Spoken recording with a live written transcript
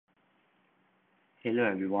Hello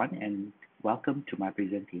everyone and welcome to my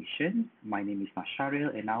presentation. My name is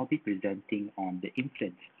Masharil and I'll be presenting on the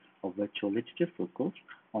influence of virtual literature circles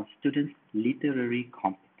on students' literary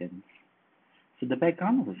competence. So the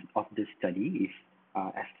background of the study is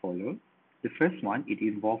as follows. The first one, it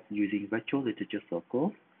involves using virtual literature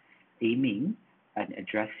circles, aiming and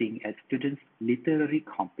addressing at students' literary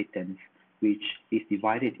competence, which is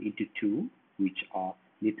divided into two, which are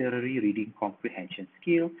literary reading comprehension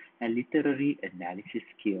skill and literary analysis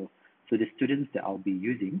skill. So the students that I'll be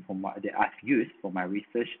using that I've used for my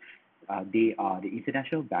research, they are the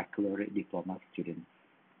International Baccalaureate Diploma students.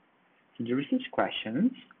 So the research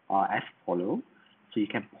questions are as follow. So you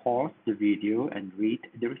can pause the video and read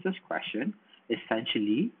the research question.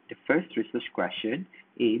 Essentially, the first research question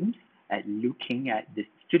aims at looking at the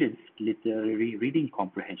students' literary reading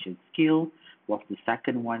comprehension skill, whilst the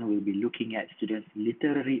second one will be looking at students'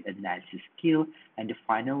 literary analysis skill, and the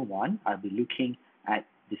final one, I'll be looking at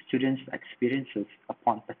the students' experiences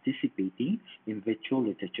upon participating in virtual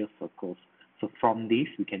literature circles. So from this,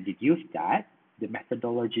 we can deduce that the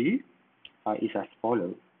methodology is as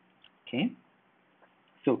follows. Okay,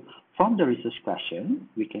 so from the research question,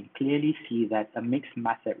 we can clearly see that a mixed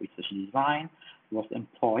method research design was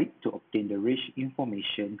employed to obtain the rich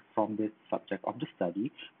information from the subject of the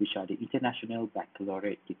study, which are the International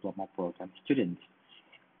Baccalaureate Diploma Program students.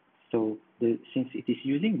 So since it is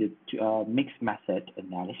using the mixed method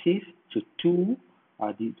analysis, so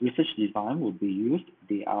the research design will be used.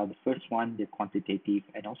 They are the first one, the quantitative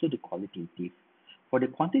and also the qualitative. For the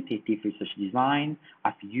quantitative research design,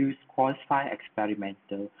 I've used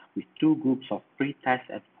quasi-experimental with two groups of pre-test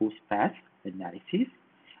and post-test analysis,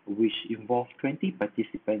 which involve 20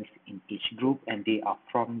 participants in each group, and they are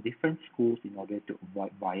from different schools in order to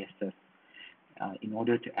avoid biases. In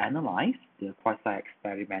order to analyze the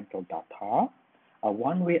quasi-experimental data, a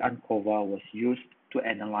one-way ANCOVA was used to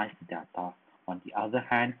analyze the data. On the other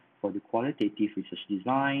hand, for the qualitative research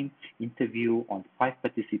design, interview on 5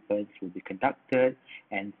 participants will be conducted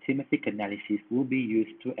and thematic analysis will be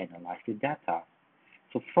used to analyze the data.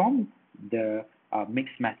 So from the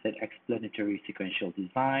mixed method explanatory sequential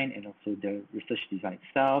design and also the research design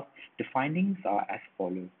itself, the findings are as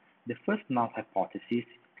follows. The first null hypothesis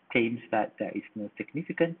claims that there is no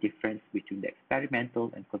significant difference between the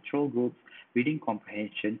experimental and control groups reading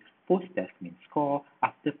comprehension post-test mean score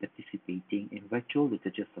after participating in virtual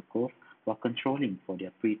literature circles while controlling for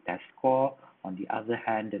their pre-test score. On the other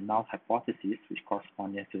hand, the null hypothesis, which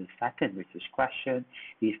corresponds to the second research question,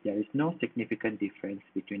 is there is no significant difference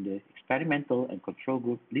between the experimental and control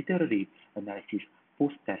group literary analysis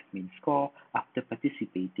post-test mean score after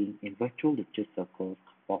participating in virtual literature circles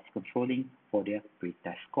whilst controlling for their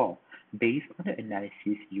pre-test score. Based on the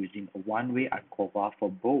analysis using a one-way ANCOVA for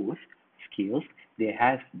both skills, there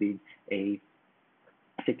has been a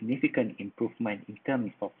significant improvement in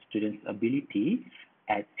terms of students' ability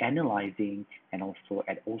at analyzing and also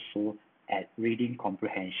at reading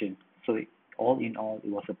comprehension. So all in all, it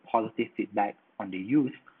was a positive feedback on the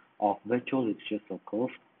use of virtual literature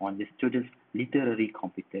circles on the students' literary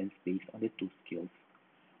competence based on the two skills.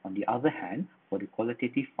 On the other hand, for the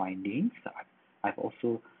qualitative findings, I've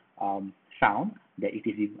also found that it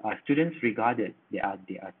is students regarded there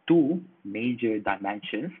are two major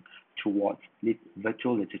dimensions towards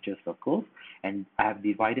virtual literature circles, and I have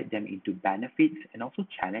divided them into benefits and also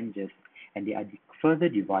challenges, and they are further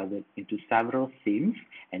divided into several themes,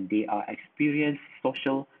 and they are experience,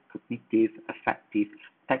 social, cognitive, affective,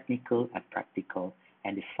 technical, and practical.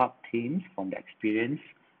 And the sub-themes from the experience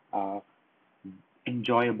are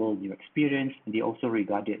enjoyable new experience. They also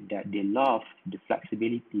regarded that they love the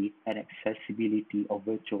flexibility and accessibility of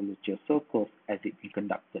virtual literature circles as it is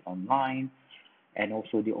conducted online, and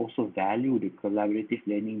also they also value the collaborative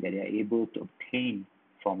learning that they are able to obtain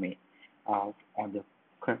from it. On the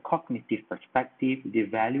cognitive perspective, they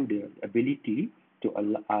value the ability to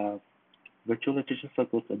allow virtual literature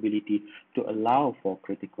circles ability to allow for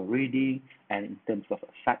critical reading, and in terms of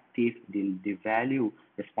effective, they value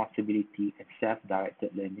responsibility and self-directed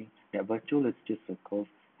learning that virtual literature circles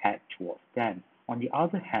had towards them. On the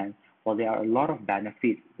other hand, while there are a lot of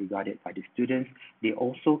benefits regarded by the students, they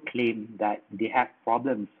also claim that they have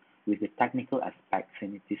problems with the technical aspects,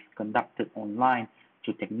 and it is conducted online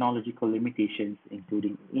to technological limitations,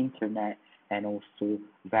 including internet, and also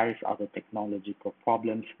various other technological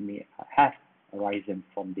problems may have arisen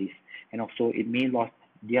from this. And also it may lost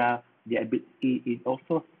it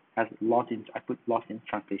also has lost in, I put lost in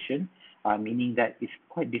translation, meaning that it's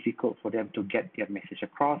quite difficult for them to get their message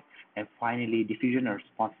across. And finally, diffusion of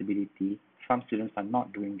responsibility. Some students are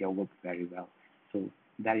not doing their work very well. So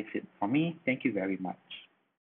that is it for me. Thank you very much.